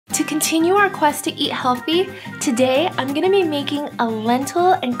continue our quest to eat healthy, today I'm going to be making a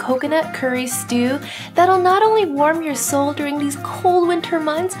lentil and coconut curry stew that'll not only warm your soul during these cold winter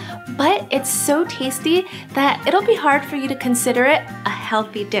months, but it's so tasty that it'll be hard for you to consider it a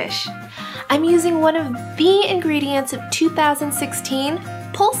healthy dish. I'm using one of the ingredients of 2016,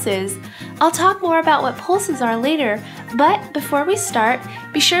 pulses. I'll talk more about what pulses are later, but before we start,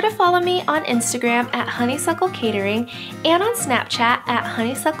 be sure to follow me on Instagram at Honeysuckle Catering and on Snapchat at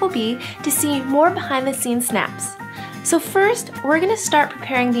HoneysuckleB to see more behind the scenes snaps. So first, we're going to start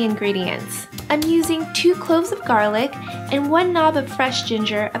preparing the ingredients. I'm using 2 cloves of garlic and 1 knob of fresh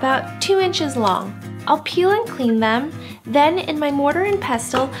ginger about 2 inches long. I'll peel and clean them, then in my mortar and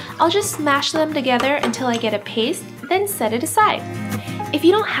pestle, I'll just smash them together until I get a paste, then set it aside. If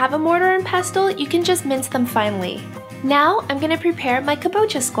you don't have a mortar and pestle, you can just mince them finely. Now I'm going to prepare my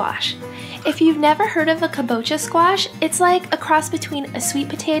kabocha squash. If you've never heard of a kabocha squash, it's like a cross between a sweet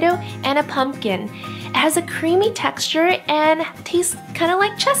potato and a pumpkin. It has a creamy texture and tastes kind of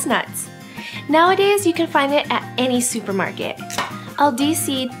like chestnuts. Nowadays you can find it at any supermarket. I'll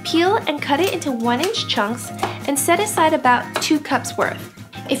de-seed, peel, and cut it into 1-inch chunks and set aside about 2 cups worth.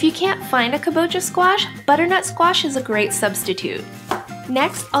 If you can't find a kabocha squash, butternut squash is a great substitute.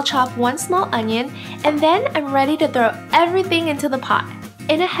 Next, I'll chop 1 small onion, and then I'm ready to throw everything into the pot.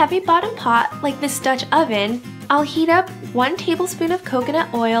 In a heavy bottom pot, like this Dutch oven, I'll heat up 1 tablespoon of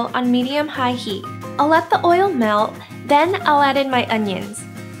coconut oil on medium-high heat. I'll let the oil melt, then I'll add in my onions.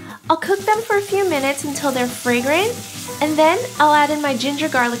 I'll cook them for a few minutes until they're fragrant, and then I'll add in my ginger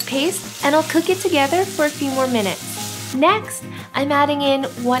garlic paste and I'll cook it together for a few more minutes. Next, I'm adding in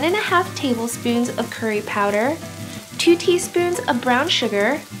 1.5 tablespoons of curry powder, 2 teaspoons of brown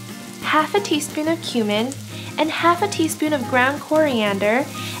sugar, half a teaspoon of cumin, and half a teaspoon of ground coriander.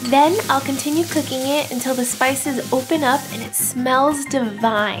 Then I'll continue cooking it until the spices open up and it smells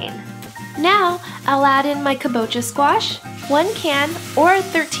divine. Now I'll add in my kabocha squash, 1 can or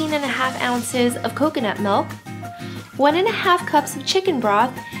 13.5 ounces of coconut milk, 1.5 cups of chicken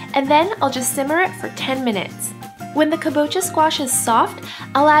broth, and then I'll just simmer it for 10 minutes. When the kabocha squash is soft,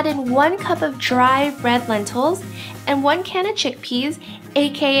 I'll add in 1 cup of dry red lentils and 1 can of chickpeas,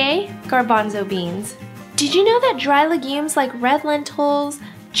 aka garbanzo beans. Did you know that dry legumes like red lentils,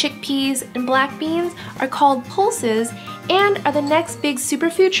 chickpeas, and black beans are called pulses and are the next big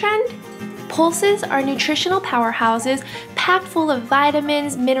superfood trend? Pulses are nutritional powerhouses packed full of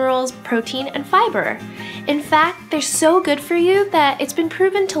vitamins, minerals, protein, and fiber. In fact, they're so good for you that it's been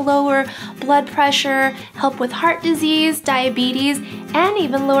proven to lower blood pressure, help with heart disease, diabetes, and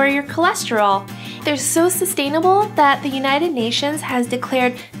even lower your cholesterol. They're so sustainable that the United Nations has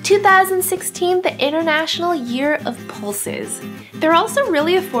declared 2016 the International Year of Pulses. They're also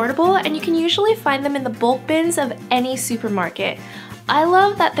really affordable and you can usually find them in the bulk bins of any supermarket. I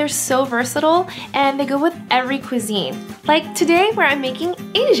love that they're so versatile and they go with every cuisine, like today where I'm making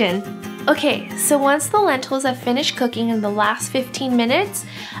Asian. Okay, so once the lentils have finished cooking in the last 15 minutes,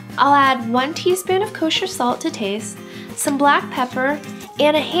 I'll add 1 teaspoon of kosher salt to taste, some black pepper,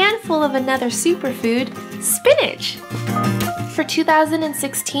 and a handful of another superfood, spinach. For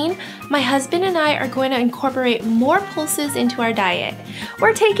 2016, my husband and I are going to incorporate more pulses into our diet.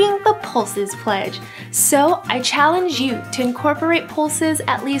 We're taking the Pulses Pledge. So I challenge you to incorporate pulses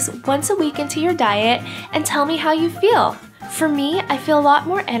at least once a week into your diet and tell me how you feel. For me, I feel a lot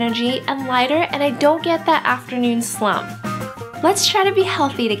more energy and lighter and I don't get that afternoon slump. Let's try to be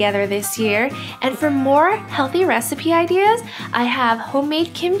healthy together this year, and for more healthy recipe ideas, I have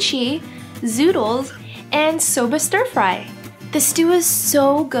homemade kimchi, zoodles, and soba stir fry. The stew is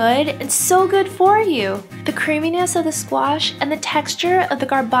so good and so good for you. The creaminess of the squash and the texture of the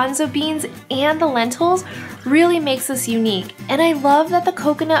garbanzo beans and the lentils really makes this unique, and I love that the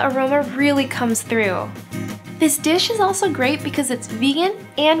coconut aroma really comes through. This dish is also great because it's vegan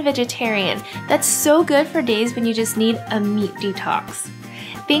and vegetarian. That's so good for days when you just need a meat detox.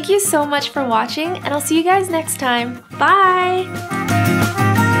 Thank you so much for watching, and I'll see you guys next time. Bye!